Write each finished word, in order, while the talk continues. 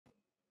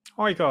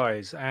Hi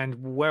guys, and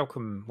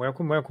welcome. I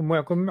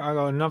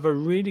got another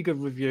really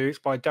good review. It's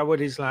by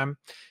Dawud Islam.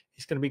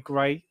 It's going to be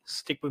great.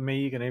 Stick with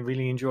me. You're going to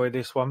really enjoy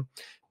this one.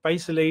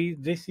 Basically,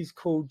 this is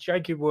called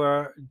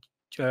Jaguar,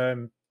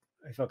 um,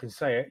 if I can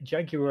say it,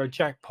 Jaguar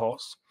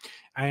Jackpots.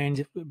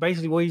 And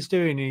basically, what he's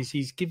doing is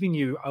he's giving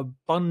you a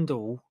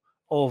bundle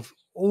of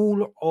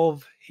all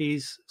of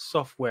his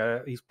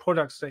software, his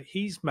products that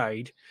he's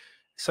made,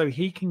 so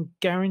he can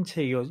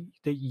guarantee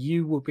that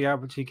you will be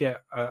able to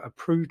get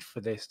approved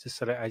for this to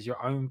sell it as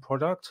your own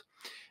product,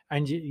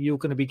 and you're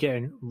going to be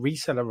getting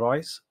reseller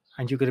rights,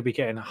 and you're going to be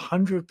getting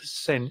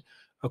 100%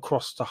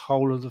 across the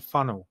whole of the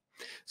funnel.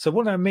 So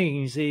what that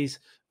means is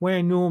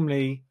where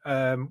normally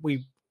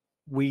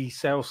we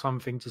sell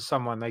something to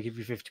someone, they give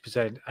you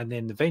 50%, and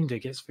then the vendor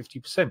gets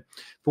 50%.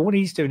 But what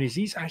he's doing is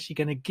he's actually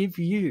going to give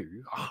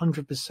you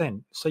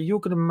 100%. So you're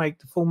going to make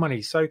the full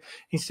money. So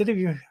instead of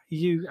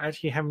you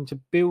actually having to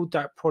build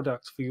that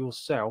product for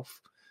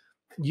yourself,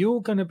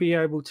 you're going to be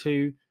able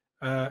to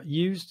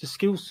use the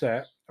skill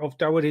set of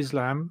Dawud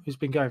Islam, who's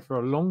been going for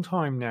a long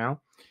time now.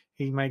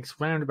 He makes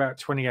around about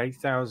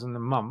 28,000 a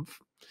month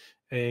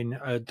in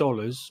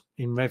dollars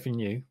in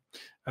revenue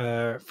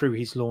through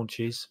his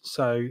launches.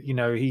 So,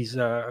 he's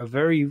a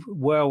very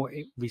well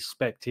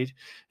respected.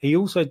 He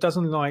also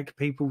doesn't like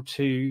people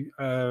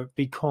to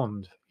be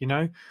conned,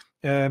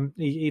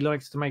 he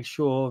likes to make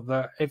sure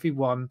that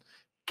everyone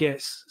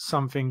gets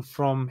something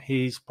from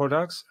his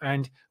products.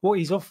 And what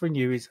he's offering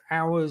you is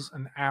hours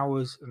and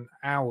hours and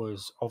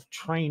hours of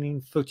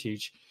training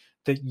footage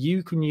that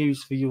you can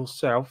use for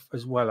yourself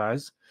as well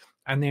as,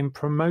 and then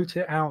promote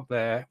it out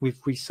there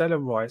with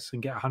reseller rights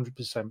and get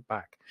 100%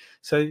 back.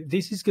 So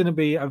this is going to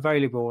be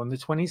available on the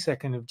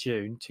 22nd of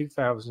June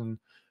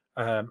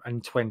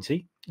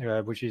 2020,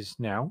 which is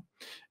now.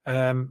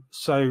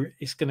 So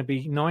it's going to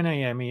be 9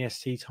 a.m.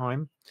 EST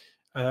time.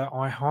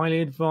 I highly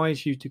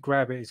advise you to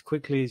grab it as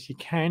quickly as you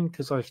can,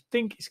 because I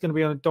think it's going to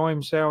be on a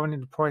dime sale and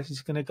the price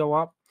is going to go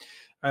up.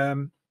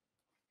 And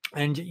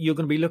you're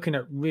going to be looking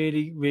at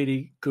really,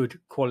 really good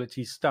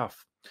quality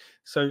stuff.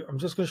 So I'm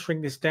just going to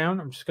shrink this down.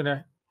 I'm just going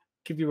to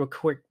give you a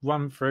quick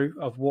run through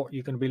of what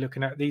you're going to be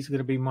looking at. These are going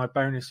to be my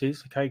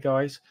bonuses. Okay,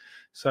 guys.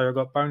 So I've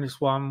got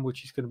bonus one,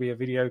 which is going to be a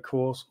video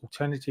course,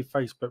 alternative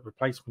Facebook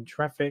replacement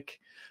traffic,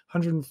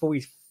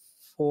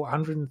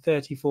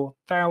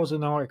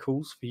 134,000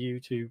 articles for you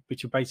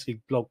which are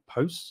basically blog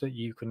posts that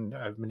you can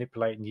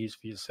manipulate and use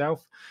for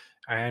yourself,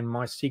 and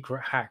my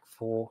secret hack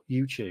for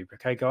YouTube.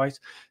 Okay, guys.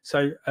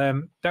 So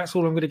that's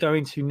all I'm going to go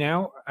into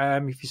now.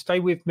 If you stay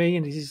with me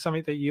and this is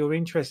something that you're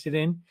interested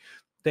in,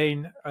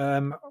 then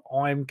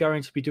I'm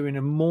going to be doing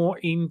a more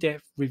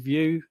in-depth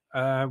review,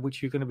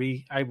 which you're going to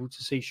be able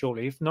to see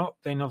shortly. If not,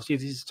 then obviously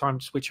this is time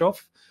to switch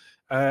off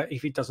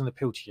if it doesn't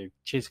appeal to you.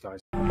 Cheers, guys.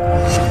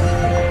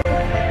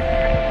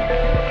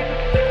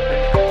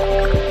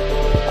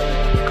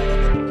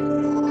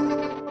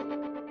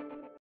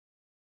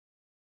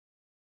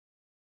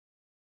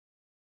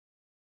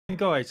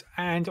 Guys,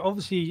 and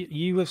obviously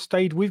you have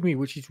stayed with me,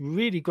 which is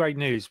really great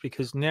news,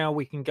 because now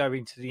we can go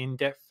into the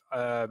in-depth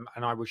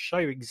and I will show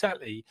you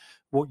exactly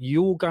what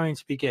you're going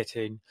to be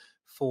getting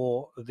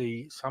for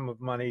the sum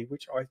of money,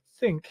 which I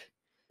think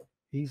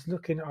he's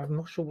looking. I'm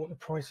not sure what the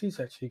price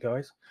is actually,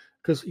 guys,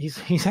 because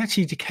he's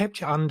actually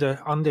kept it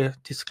under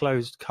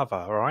disclosed cover.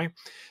 All right.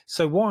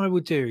 So what I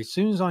would do, as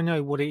soon as I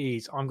know what it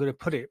is, I'm going to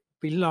put it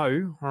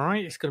below. All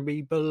right. It's going to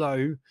be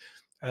below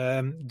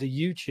the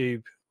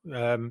YouTube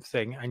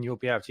thing, and you'll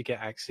be able to get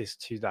access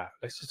to that.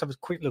 Let's just have a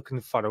quick look in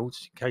the funnel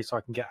just in case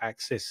I can get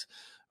access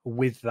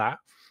with that,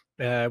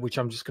 which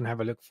I'm just going to have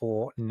a look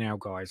for now,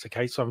 guys.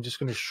 Okay, so I'm just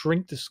going to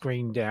shrink the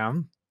screen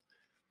down.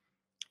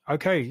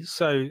 Okay,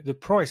 so the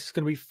price is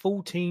going to be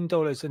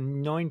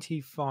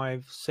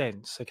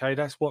 $14.95. Okay,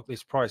 that's what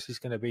this price is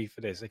going to be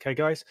for this. Okay,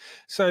 guys.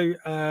 So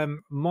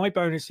my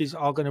bonuses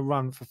are going to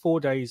run for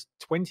 4 days,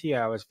 20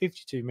 hours,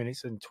 52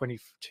 minutes, and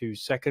 22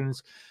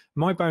 seconds.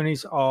 My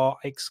bonuses are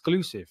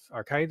exclusive.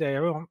 Okay,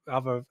 there are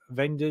other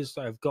vendors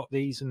that have got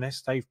these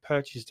unless they've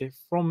purchased it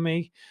from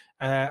me,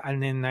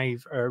 and then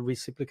they've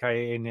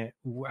reciprocated it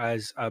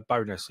as a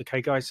bonus.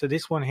 Okay, guys. So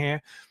this one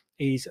here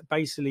is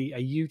basically a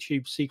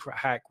YouTube secret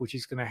hack, which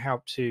is going to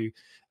help to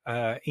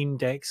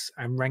index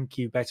and rank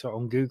you better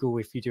on Google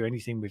if you do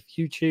anything with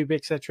YouTube,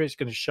 etc. It's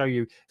going to show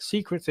you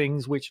secret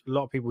things which a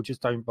lot of people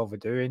just don't bother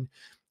doing.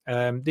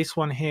 This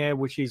one here,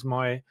 which is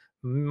my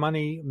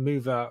money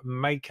mover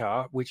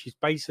maker, which is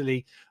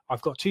basically,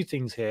 I've got two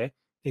things here.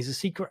 There's a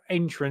secret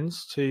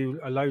entrance to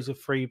loads of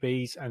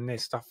freebies and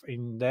there's stuff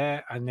in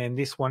there. And then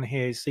this one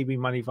here is CB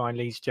Money Vine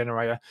Leads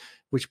Generator,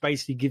 which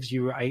basically gives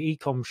you a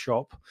e-com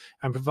shop.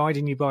 And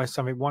providing you buy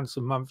something once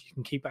a month, you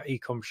can keep that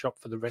e-com shop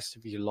for the rest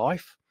of your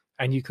life.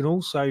 And you can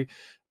also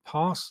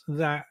pass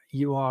that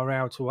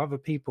URL to other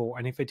people.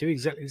 And if they do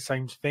exactly the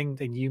same thing,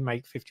 then you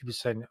make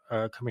 50%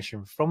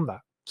 commission from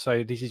that.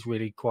 So this is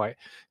really quite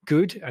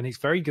good, and it's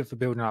very good for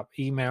building up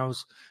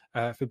emails,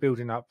 for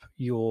building up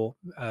your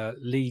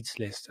leads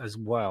list as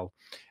well.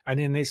 And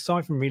then there's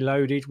Siphon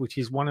Reloaded, which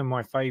is one of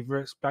my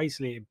favorites.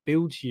 Basically, it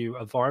builds you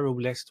a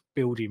viral list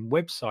building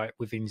website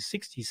within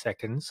 60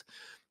 seconds,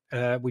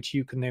 which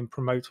you can then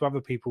promote to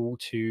other people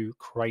to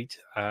create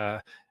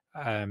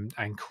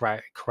and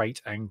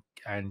create and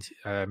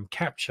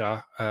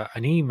capture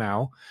an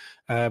email,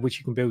 which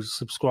you can build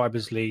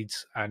subscribers,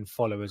 leads, and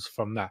followers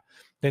from that.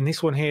 Then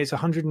this one here is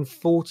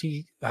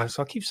 140.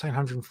 So I keep saying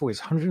 140. It's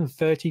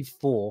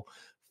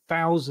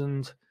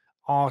 134,000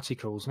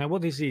 articles. Now,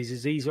 what this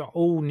is these are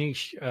all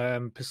niche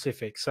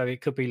specific. So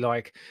it could be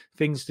like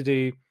things to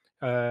do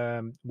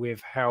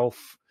with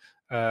health,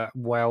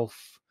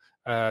 wealth.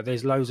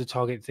 There's loads of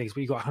target things, but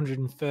you've got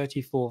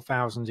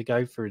 134,000 to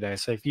go through there.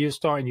 So if you're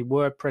starting your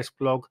WordPress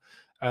blog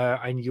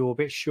and you're a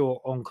bit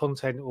short on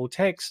content or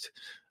text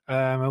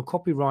or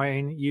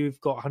copywriting,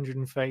 you've got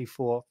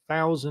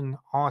 134,000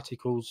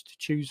 articles to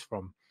choose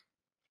from.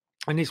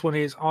 And this one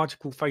is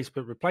article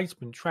Facebook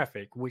replacement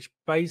traffic, which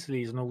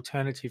basically is an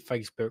alternative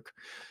Facebook,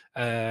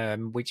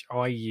 which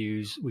I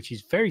use, which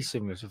is very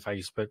similar to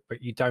Facebook,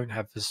 but you don't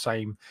have the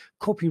same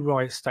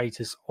copyright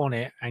status on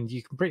it. And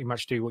you can pretty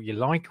much do what you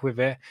like with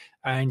it.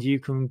 And you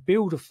can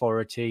build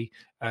authority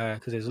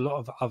because there's a lot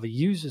of other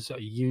users that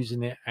are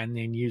using it, and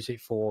then use it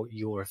for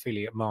your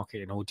affiliate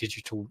marketing or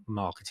digital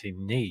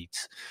marketing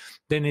needs.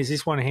 Then there's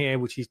this one here,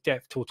 which is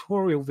depth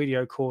tutorial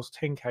video course,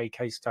 10K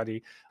case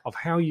study of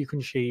how you can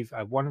achieve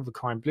a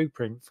one-of-a-kind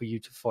blueprint for you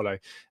to follow.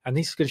 And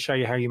this is going to show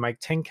you how you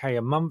make 10K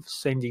a month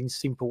sending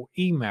simple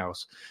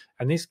emails.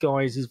 And this,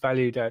 guys, is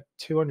valued at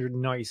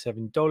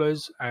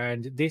 $297.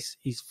 And this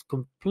is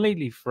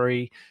completely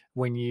free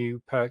when you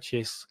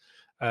purchase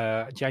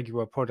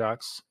Jaguar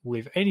products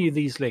with any of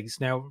these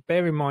links. Now,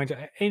 bear in mind,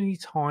 at any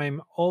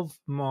time of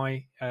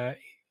my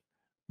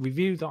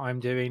review that I'm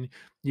doing,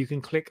 you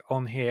can click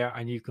on here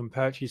and you can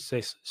purchase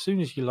this as soon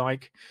as you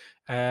like.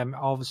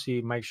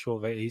 Obviously, make sure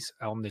that it's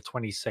on the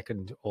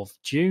 22nd of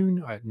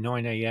June at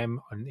 9 a.m.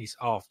 and it's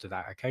after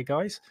that. Okay,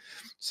 guys.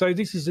 So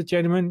this is the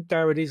gentleman,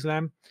 Darren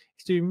Islam.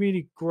 He's doing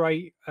really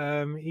great.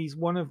 He's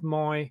one of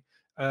my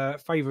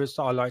favorites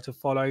that I like to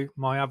follow.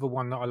 My other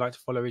one that I like to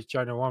follow is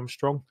Jonah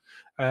Armstrong,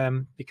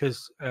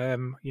 because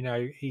you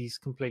know, he's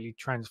completely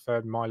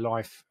transferred my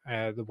life,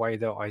 the way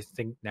that I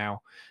think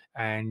now.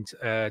 And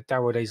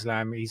Darren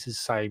Islam is the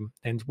same.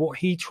 And what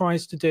he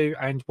tries to do,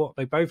 and what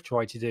they both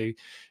try to do,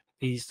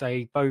 is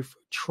they both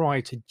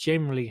try to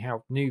generally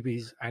help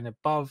newbies and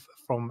above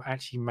from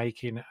actually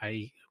making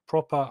a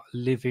proper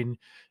living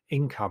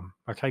income.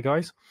 Okay,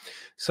 guys.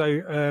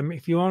 So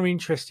if you are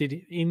interested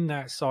in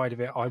that side of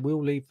it, I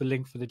will leave the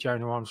link for the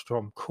Jonah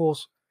Armstrong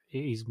course.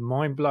 It is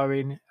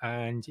mind-blowing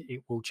and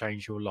it will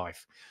change your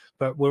life.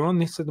 But we're on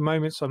this at the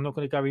moment, so I'm not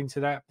going to go into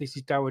that. This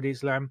is Darren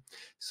Islam.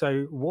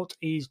 So what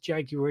is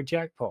Jaguar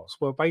Jackpots?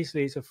 Well,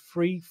 basically, it's a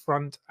free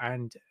front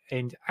and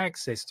end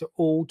access to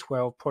all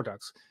 12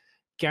 products,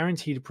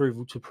 guaranteed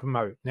approval to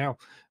promote. Now,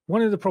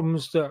 one of the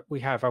problems that we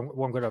have, I'm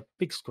going to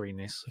big screen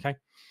this, okay?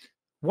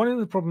 One of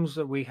the problems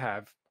that we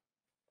have,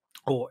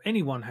 or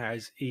anyone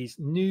has, is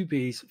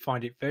newbies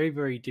find it very,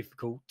 very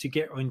difficult to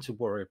get into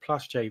Warrior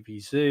Plus,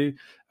 JVZoo,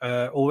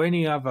 or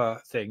any other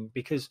thing,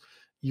 because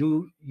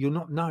you're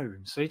not known,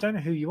 so they don't know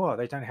who you are.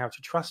 They don't know how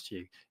to trust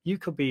you. You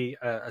could be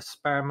a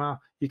spammer.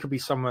 You could be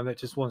someone that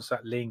just wants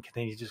that link, and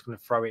then you're just going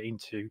to throw it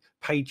into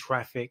paid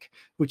traffic,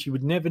 which you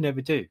would never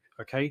do.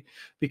 Okay,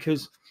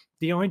 because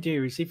the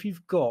idea is, if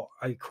you've got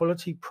a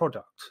quality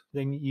product,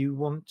 then you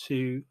want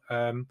to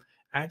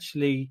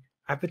actually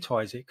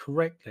advertise it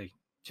correctly,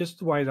 just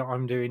the way that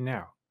I'm doing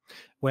now,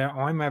 where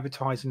I'm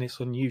advertising this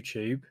on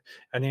YouTube,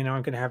 and then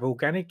I'm going to have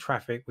organic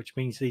traffic, which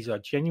means these are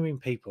genuine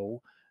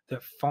people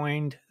that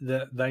find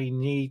that they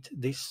need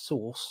this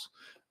source,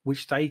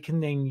 which they can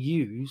then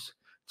use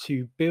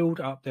to build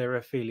up their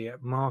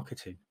affiliate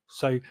marketing.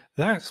 So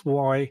that's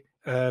why,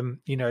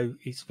 you know,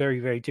 it's very,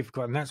 very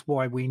difficult. And that's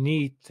why we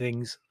need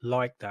things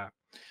like that.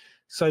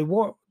 So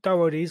what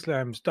Darren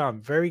Islam's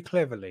done very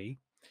cleverly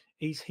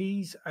is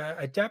he's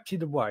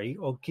adapted a way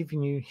of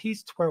giving you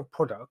his 12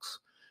 products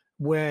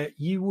where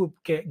you will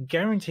get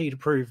guaranteed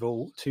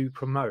approval to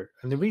promote.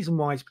 And the reason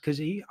why is because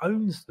he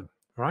owns them.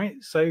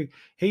 Right, so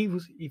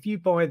if you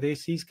buy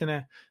this, he's going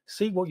to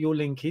see what your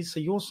link is. So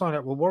you'll sign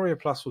up with Warrior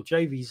Plus or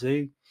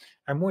JVZoo,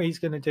 and what he's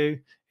going to do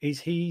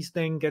is he's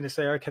then going to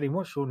say, okay, then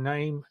what's your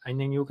name? And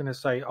then you're going to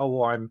say,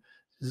 oh, I'm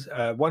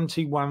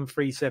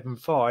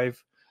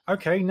 121375.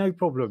 Okay, no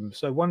problem.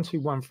 So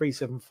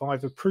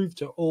 121375 approved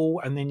to all,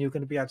 and then you're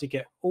going to be able to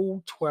get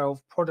all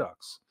 12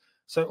 products.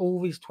 So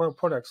all these 12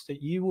 products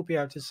that you will be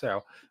able to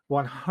sell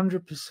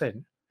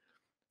 100%.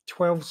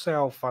 12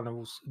 sale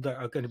funnels that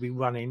are going to be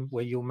running,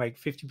 where you'll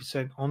make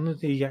 50% on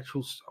the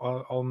actual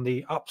on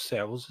the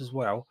upsells as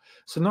well.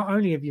 So not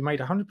only have you made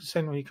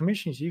 100% on your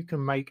commissions, you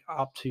can make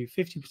up to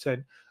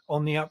 50%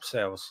 on the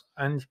upsells.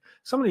 And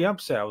some of the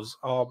upsells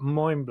are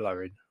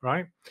mind-blowing,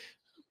 right?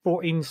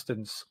 For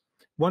instance,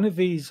 one of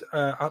these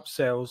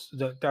upsells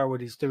that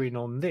Darren is doing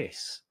on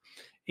this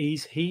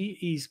is he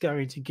is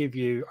going to give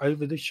you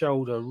over the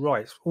shoulder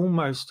rights,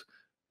 almost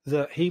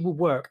that he will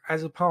work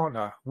as a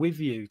partner with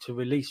you to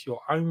release your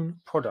own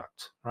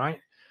product,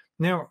 right?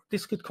 Now,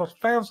 this could cost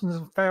thousands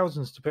and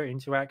thousands to put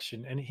into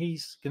action, and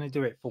he's going to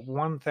do it for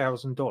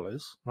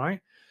 $1,000, right?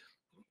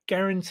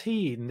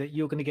 Guaranteeing that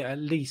you're going to get at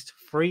least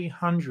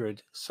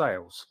 300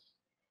 sales.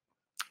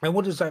 And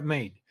what does that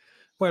mean?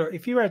 Well,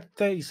 if you had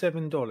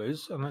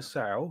 $37 on a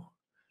sale,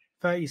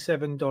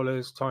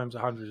 $37 times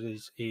 100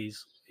 is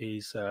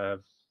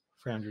 373,000.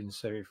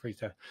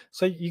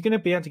 So you're going to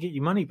be able to get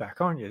your money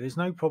back, aren't you? There's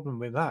no problem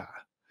with that.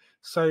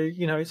 So,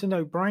 you know, it's a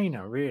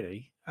no-brainer,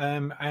 really.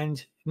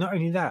 And not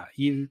only that,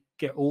 you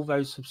get all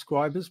those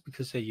subscribers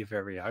because they're your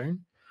very own.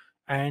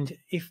 And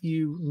if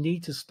you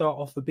need to start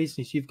off a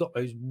business, you've got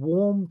those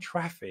warm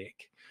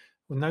traffic.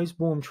 When those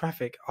warm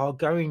traffic are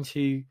going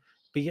to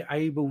be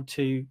able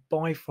to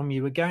buy from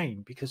you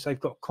again because they've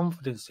got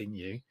confidence in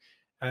you,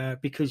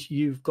 because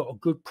you've got a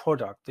good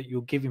product that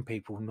you're giving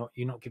people.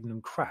 You're not giving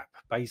them crap,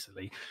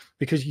 basically,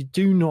 because you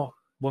do not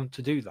want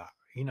to do that.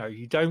 You know,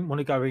 you don't want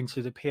to go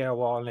into the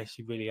PLR unless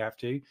you really have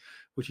to,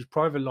 which is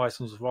private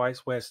license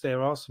rights, whereas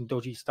there are some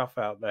dodgy stuff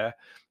out there,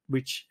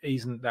 which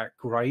isn't that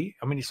great.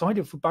 I mean, it's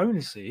ideal for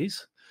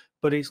bonuses,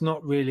 but it's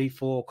not really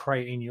for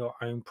creating your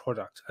own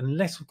product,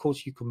 unless, of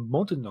course, you can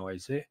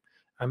modernize it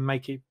and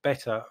make it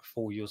better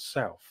for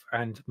yourself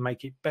and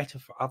make it better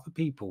for other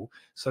people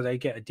so they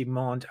get a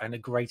demand and a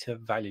greater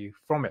value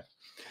from it.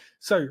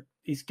 So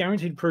it's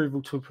guaranteed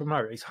approval to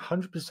promote. It's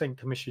 100%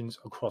 commissions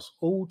across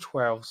all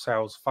 12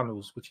 sales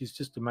funnels, which is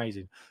just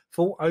amazing.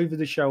 Full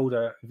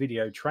over-the-shoulder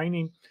video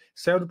training.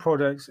 Sell the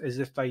products as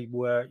if they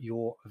were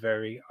your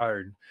very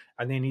own.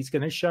 And then he's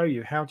going to show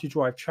you how to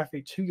drive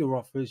traffic to your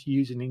offers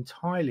using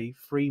entirely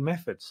free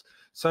methods.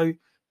 So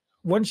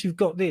once you've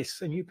got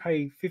this and you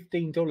pay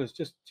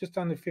 $15, just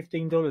under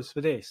 $15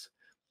 for this,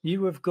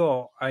 you have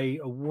got a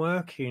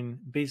working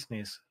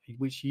business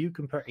which you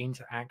can put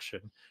into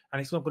action,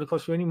 and it's not going to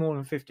cost you any more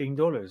than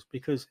 $15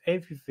 because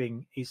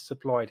everything is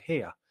supplied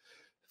here.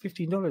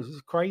 $15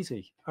 is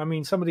crazy. I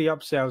mean, some of the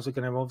upsells are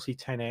going to obviously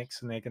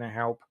 10x and they're going to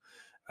help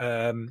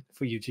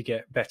for you to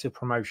get better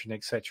promotion,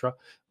 etc.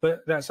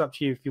 But that's up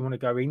to you if you want to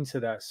go into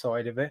that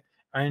side of it.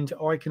 And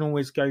I can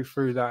always go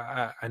through that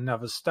at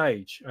another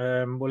stage.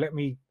 Well, let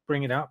me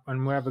bring it up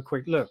and we'll have a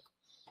quick look.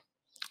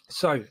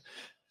 So,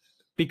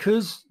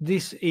 because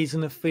this is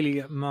an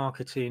affiliate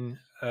marketing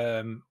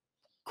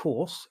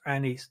course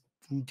and it's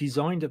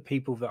designed at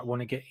people that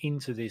want to get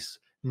into this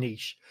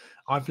niche,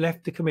 I've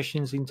left the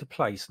commissions into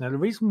place. Now, the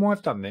reason why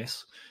I've done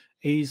this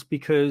is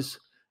because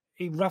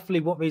roughly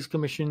what these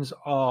commissions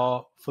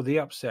are for the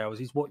upsells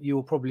is what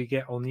you'll probably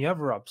get on the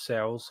other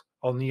upsells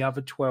on the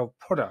other 12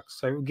 products.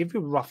 So it will give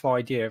you a rough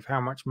idea of how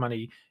much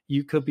money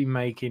you could be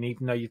making,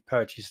 even though you've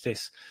purchased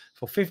this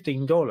for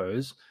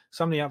 $15.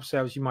 Some of the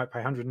upsells you might pay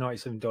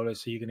 $197,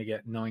 so you're going to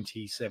get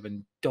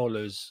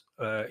 $97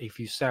 if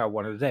you sell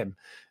one of them.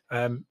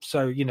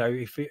 So, you know,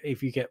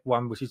 if you get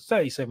one which is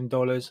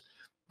 $37,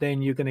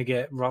 then you're going to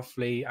get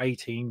roughly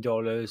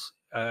 $18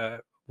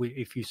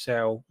 if you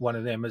sell one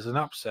of them as an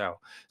upsell.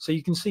 So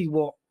you can see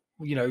what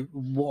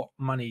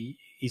money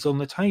is on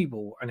the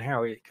table and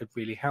how it could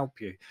really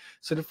help you.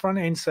 So the front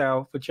end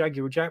sale for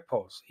Jaguar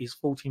Jackpots is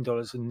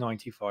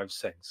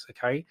 $14.95,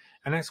 okay,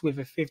 and that's with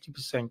a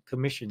 50%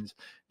 commissions.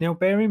 Now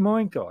bear in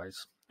mind,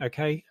 guys,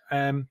 okay,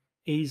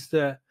 is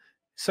that,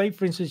 say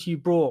for instance you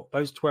brought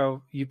those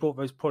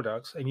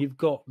products and you've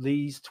got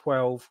these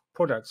 12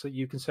 products that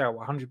you can sell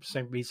 100%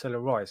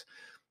 reseller rights.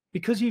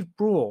 Because you've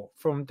brought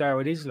from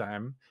Darren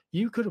Islam,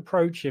 you could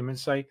approach him and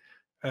say,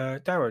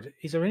 Darren,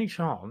 is there any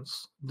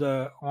chance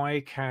that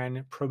I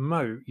can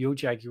promote your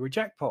Jaguar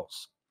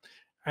Jackpots?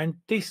 And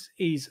this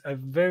is a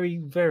very,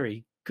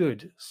 very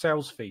good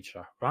sales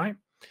feature, right?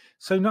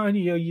 So not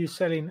only are you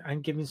selling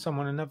and giving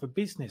someone another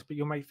business, but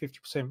you'll make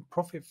 50%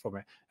 profit from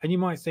it. And you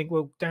might think,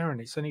 well,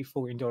 Darren, it's only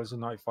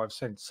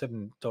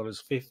 $14.95,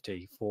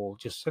 $7.50 for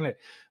just selling it.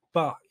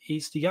 But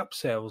it's the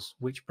upsells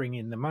which bring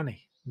in the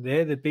money.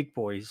 They're the big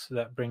boys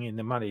that bring in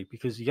the money,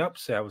 because the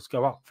upsells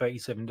go up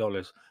 $37,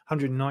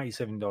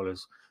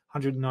 $197,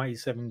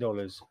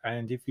 $197.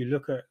 And if you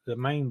look at the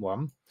main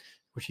one,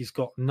 which has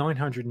got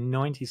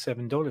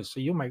 $997,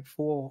 so you'll make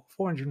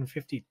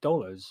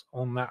 $450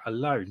 on that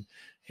alone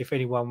if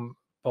anyone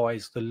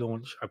buys the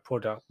launch a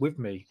product with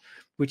me,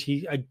 which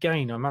he,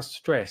 again, I must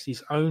stress,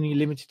 he's only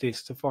limited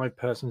this to 5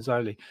 persons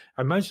only.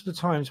 And most of the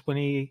times when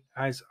he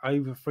has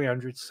over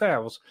 300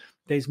 sales,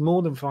 there's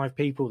more than 5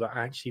 people that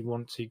actually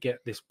want to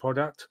get this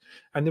product.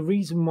 And the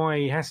reason why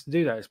he has to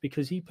do that is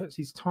because he puts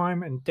his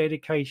time and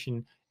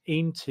dedication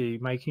into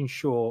making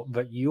sure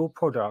that your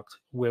product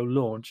will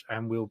launch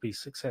and will be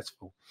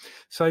successful.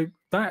 So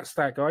that's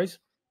that, guys.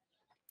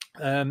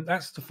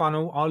 That's the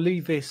funnel. I'll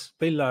leave this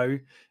below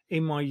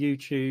in my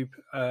YouTube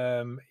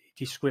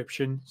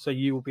description, so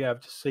you will be able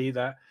to see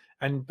that.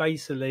 And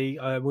basically,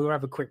 we'll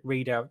have a quick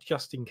readout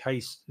just in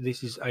case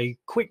this is a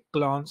quick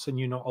glance and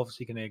you're not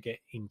obviously going to get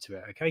into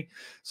it. Okay,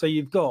 so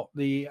you've got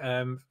the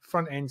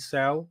front end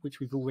sale, which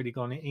we've already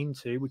gone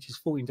into, which is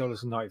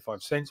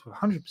 $14.95 with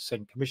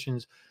 100%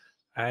 commissions,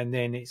 and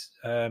then it's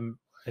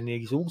and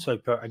he's also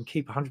put and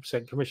keep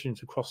 100%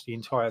 commissions across the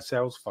entire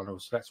sales funnel,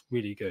 so that's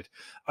really good.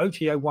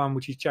 OTO1,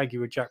 which is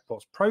Jaguar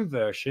Jackpots Pro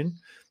version,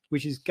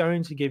 which is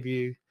going to give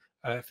you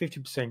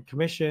 50%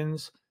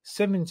 commissions,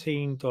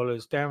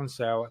 $17 down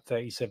sale at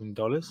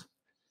 $37.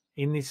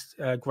 In this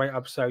great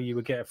upsell, you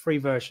will get a free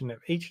version of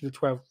each of the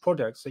 12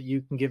 products that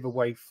you can give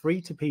away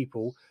free to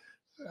people,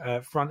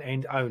 front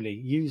end only.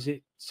 Use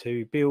it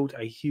to build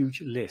a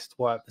huge list,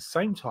 while at the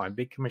same time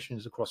big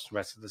commissions across the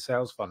rest of the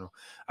sales funnel.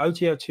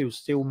 OTO2 is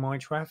still my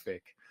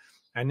traffic,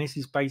 and this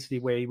is basically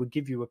where he would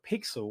give you a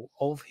pixel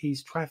of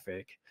his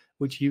traffic,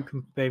 which you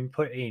can then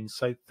put in,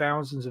 so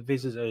thousands of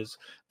visitors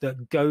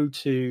that go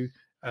to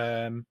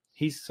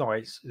his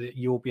sites, that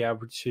you'll be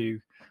able to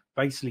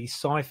basically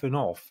siphon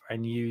off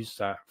and use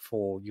that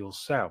for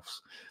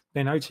yourselves.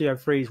 Then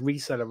OTO3 is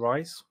reseller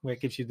rights, where it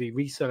gives you the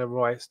reseller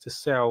rights to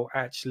sell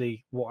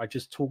actually what I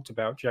just talked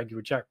about,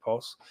 Jaguar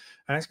Jackpots,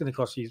 and that's going to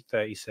cost you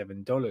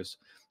 $37.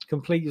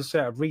 Complete your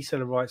set of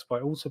reseller rights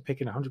by also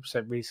picking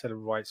 100% reseller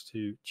rights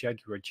to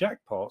Jaguar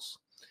Jackpots.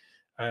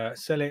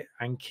 Sell it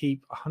and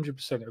keep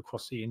 100%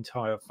 across the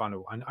entire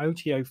funnel. And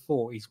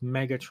OTO4 is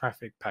mega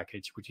traffic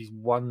package, which is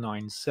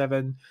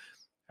 $197,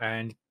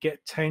 and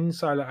get 10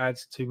 solo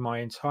ads to my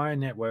entire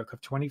network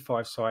of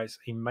 25 sites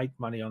in Make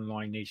Money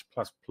Online niche,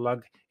 plus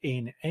plug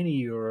in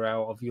any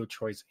URL of your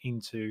choice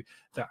into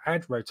the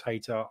ad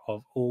rotator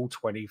of all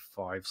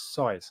 25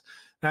 sites.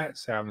 That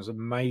sounds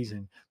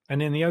amazing.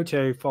 And then the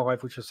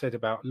OTO5, which I said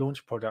about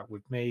launch product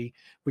with me,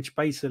 which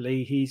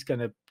basically he's going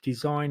to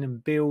design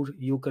and build,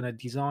 you're going to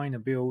design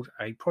and build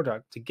a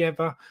product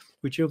together,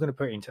 which you're going to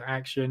put into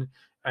action,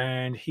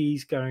 and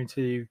he's going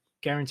to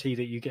guarantee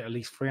that you get at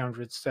least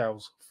 300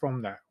 sales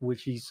from that,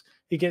 which is,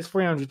 he gets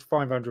 300 to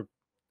 500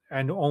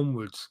 and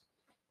onwards.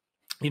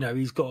 You know,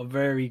 he's got a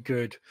very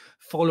good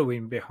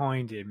following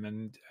behind him,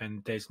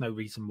 and there's no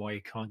reason why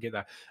he can't get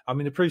that. I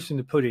mean, the proof's in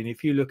the pudding.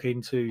 If you look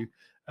into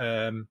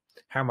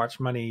how much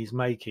money he's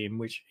making,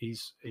 which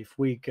is, if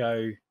we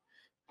go,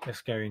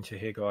 let's go into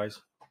here, guys,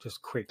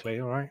 just quickly,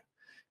 all right,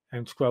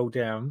 and scroll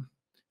down,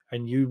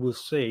 and you will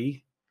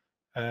see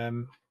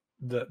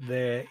that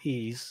there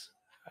is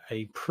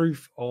a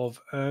proof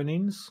of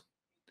earnings,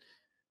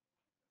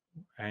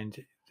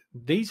 and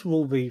these will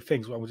all be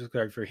things we'll just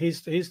go through.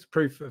 Here's the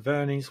proof of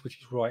earnings, which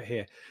is right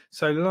here.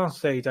 So the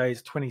last 30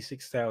 days,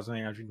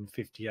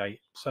 26,858.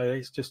 So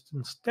it's just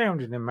an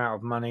astounding amount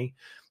of money,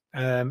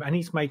 and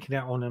he's making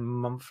that on a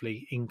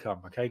monthly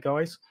income. Okay,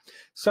 guys,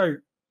 so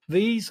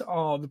these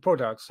are the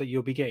products that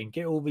you'll be getting.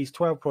 Get all these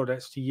 12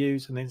 products to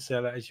use and then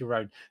sell it as your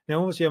own.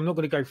 Now, obviously, I'm not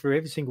going to go through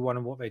every single one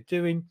and what they're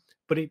doing,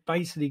 but it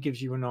basically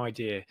gives you an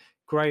idea.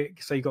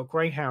 Great. So you've got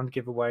Greyhound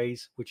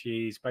giveaways, which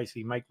is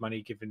basically make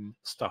money giving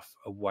stuff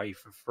away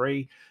for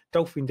free.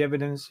 Dolphin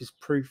dividends is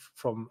proof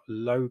from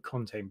low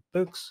content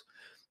books.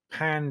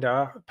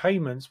 Panda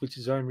payments, which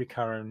is own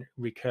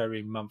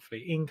recurring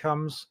monthly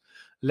incomes.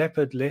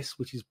 Leopard list,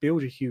 which is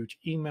build a huge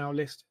email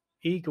list.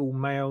 Eagle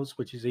mails,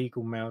 which is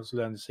Eagle mails,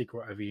 learn the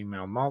secret of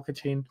email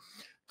marketing.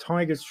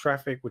 Tiger's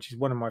traffic, which is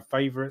one of my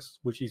favorites,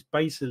 which is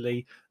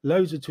basically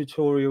loads of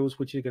tutorials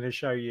which are going to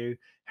show you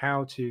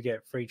how to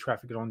get free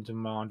traffic on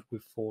demand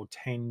with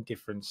 10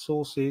 different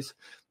sources.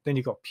 Then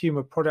you've got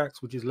Puma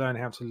products, which is learn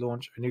how to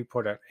launch a new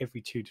product every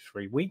 2 to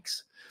 3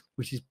 weeks,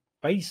 which is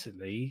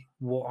basically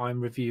what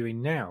I'm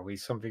reviewing now,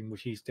 is something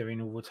which he's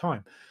doing all the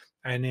time.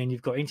 And then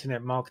you've got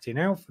Internet Marketing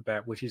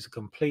Alphabet, which is a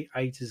complete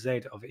A to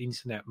Z of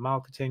internet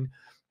marketing.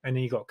 And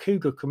then you've got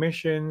Cougar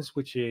Commissions,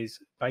 which is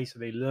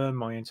basically learn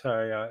my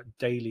entire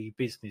daily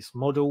business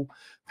model.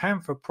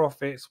 Panther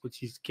Profits,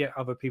 which is get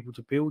other people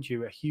to build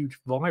you a huge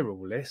viral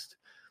list.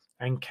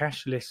 And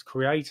Cash List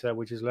Creator,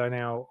 which is learn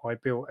how I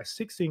built a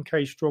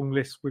 16K strong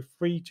list with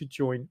free to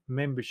join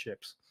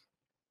memberships.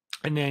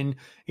 And then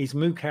is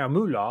Mukau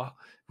Moolah,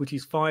 which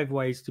is 5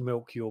 ways to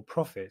milk your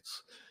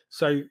profits.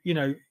 So, you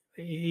know,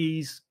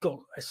 he's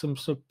got some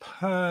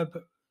superb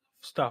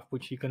stuff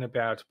which you're going to be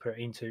able to put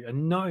into.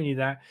 And not only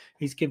that,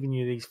 he's giving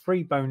you these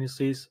free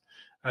bonuses,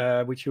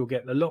 which you'll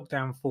get the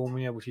lockdown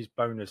formula, which is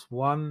bonus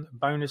 1,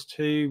 bonus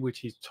 2,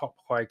 which is top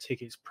high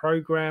tickets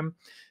program.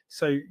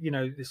 So, you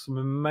know, there's some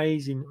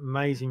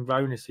amazing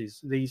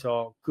bonuses. These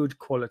are good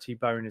quality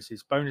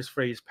bonuses. Bonus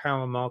 3 is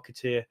Power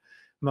Marketers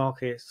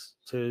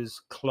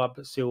Club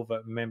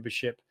Silver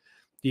membership.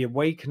 The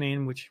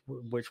Awakening, which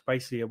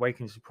basically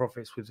awakens the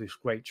profits with this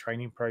great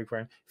training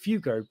program.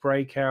 Fugo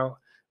Breakout,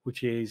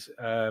 which is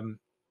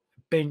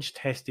bench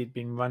tested,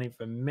 been running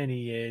for many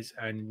years,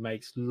 and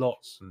makes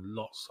lots and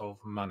lots of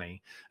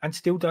money, and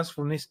still does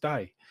from this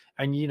day.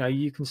 And you know,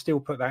 you can still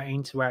put that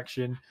into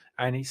action,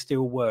 and it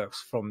still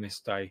works from this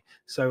day.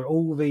 So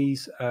all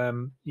these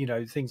you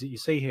know, things that you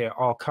see here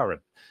are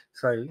current.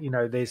 So you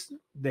know,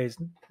 there's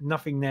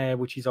nothing there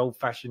which is old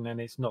fashioned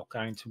and it's not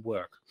going to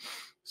work.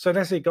 So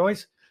that's it,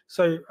 guys.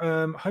 So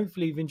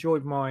hopefully you've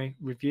enjoyed my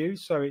review.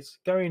 So it's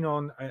going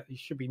on. It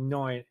should be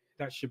 9.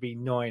 That should be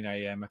 9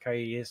 a.m.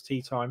 Okay,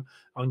 EST time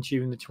on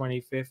June the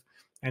 25th.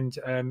 And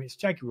it's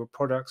Jaguar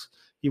products.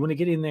 You want to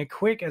get in there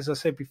quick, as I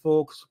said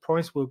before, because the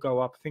price will go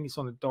up. I think it's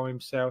on a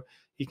dime sale.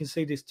 You can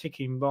see this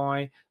ticking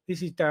by.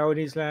 This is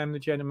Darren Islam, the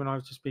gentleman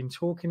I've just been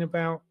talking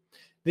about.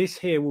 This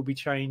here will be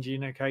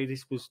changing. Okay,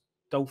 this was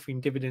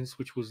Dolphin Dividends,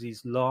 which was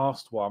his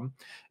last one,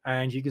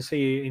 and you can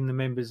see in the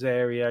members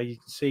area, you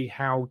can see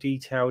how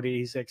detailed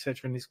it is,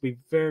 etc. And this will be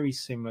very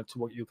similar to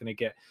what you're going to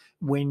get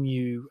when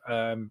you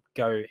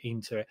go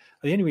into it.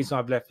 The only reason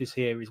I've left this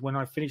here is when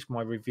I finish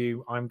my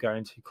review, I'm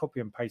going to copy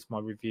and paste my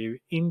review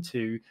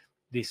into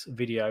this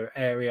video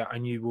area,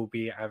 and you will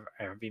be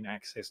having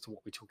access to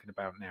what we're talking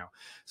about now.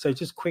 So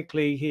just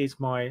quickly, here's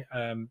my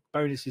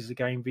bonuses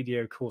again: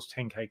 video course,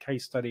 10K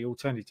case study,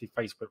 alternative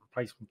Facebook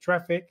replacement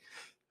traffic,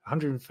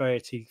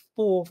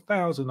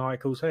 134,000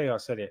 articles. Hey, I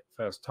said it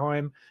first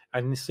time.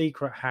 And the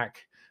secret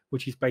hack,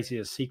 which is basically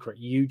a secret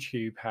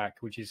YouTube hack,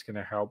 which is going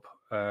to help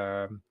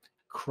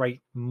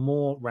create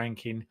more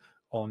ranking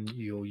on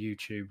your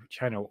YouTube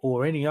channel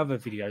or any other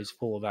videos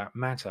for that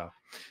matter.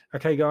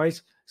 Okay,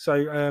 guys.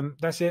 So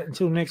that's it.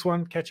 Until the next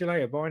one. Catch you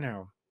later. Bye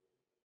now.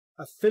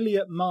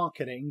 Affiliate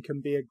marketing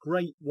can be a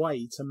great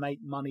way to make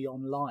money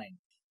online.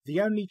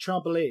 The only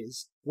trouble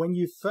is, when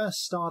you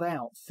first start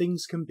out,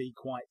 things can be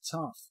quite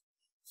tough.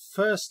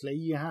 Firstly,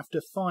 you have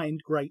to find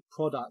great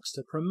products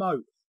to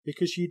promote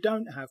because you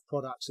don't have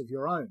products of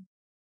your own.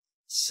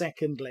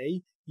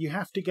 Secondly, you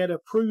have to get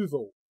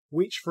approval,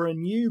 which for a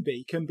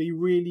newbie can be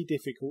really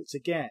difficult to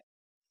get.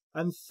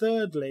 And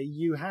thirdly,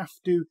 you have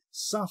to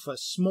suffer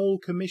small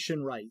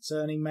commission rates,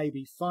 earning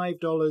maybe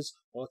 $5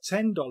 or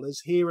 $10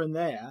 here and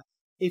there,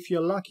 if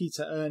you're lucky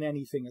to earn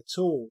anything at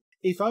all.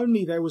 If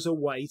only there was a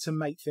way to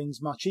make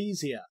things much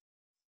easier.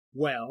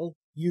 Well,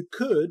 you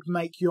could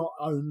make your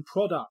own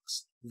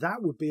products.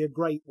 That would be a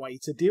great way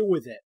to deal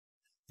with it.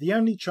 The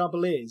only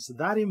trouble is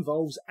that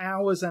involves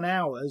hours and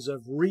hours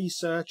of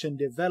research and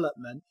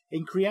development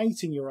in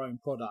creating your own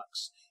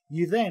products.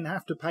 You then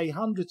have to pay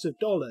hundreds of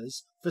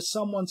dollars for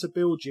someone to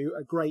build you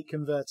a great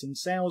converting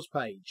sales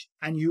page.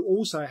 And you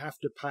also have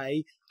to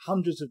pay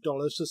hundreds of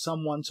dollars for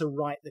someone to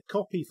write the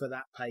copy for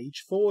that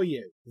page for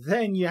you.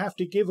 Then you have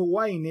to give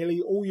away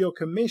nearly all your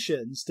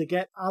commissions to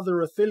get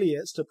other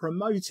affiliates to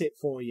promote it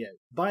for you.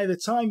 By the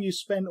time you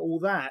spend all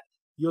that,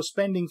 you're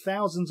spending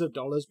thousands of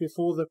dollars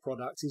before the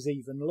product is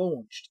even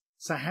launched.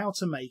 So how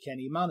to make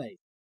any money?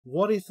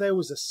 What if there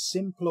was a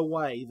simpler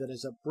way that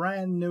as a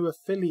brand new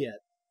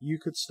affiliate, you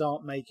could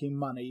start making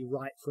money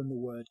right from the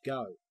word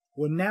go?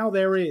 Well, now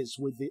there is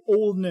with the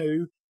all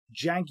new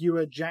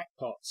Jaguar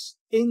Jackpots.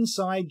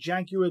 Inside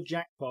Jaguar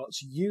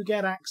Jackpots, you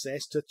get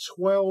access to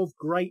 12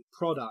 great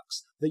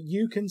products that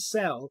you can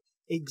sell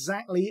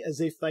exactly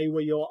as if they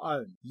were your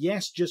own.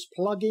 Yes, just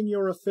plug in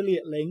your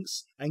affiliate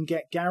links and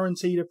get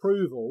guaranteed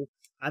approval,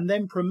 and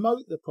then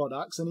promote the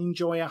products and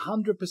enjoy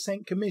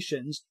 100%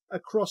 commissions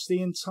across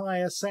the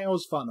entire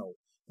sales funnel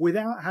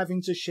without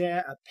having to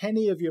share a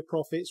penny of your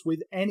profits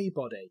with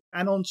anybody.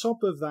 And on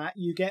top of that,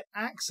 you get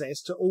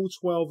access to all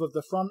 12 of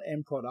the front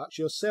end products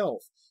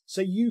yourself,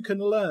 so you can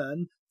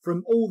learn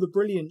from all the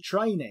brilliant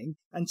training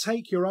and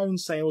take your own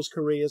sales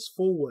careers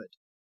forward.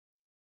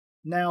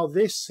 Now,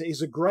 this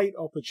is a great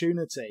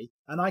opportunity,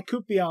 and I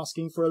could be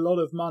asking for a lot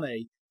of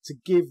money to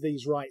give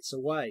these rights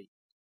away.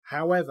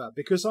 However,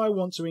 because I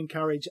want to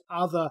encourage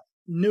other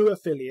new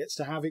affiliates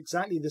to have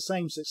exactly the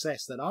same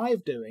success that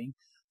I'm doing,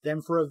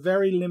 then for a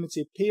very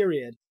limited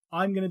period,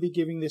 I'm going to be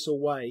giving this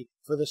away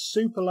for the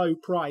super low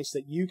price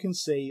that you can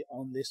see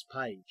on this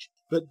page.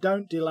 But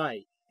don't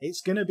delay.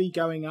 It's going to be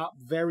going up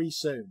very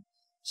soon.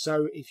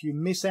 So if you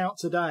miss out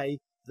today,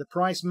 the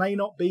price may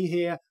not be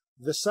here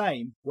the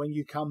same when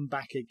you come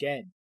back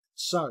again.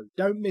 So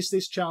don't miss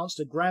this chance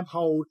to grab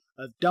hold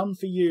of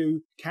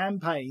done-for-you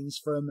campaigns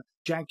from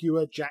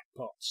Jaguar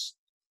Jackpots.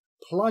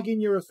 Plug in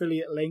your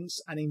affiliate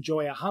links and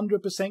enjoy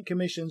 100%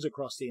 commissions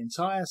across the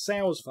entire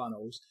sales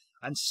funnels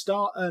and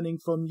start earning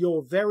from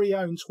your very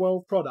own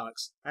 12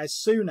 products as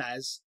soon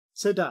as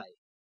today.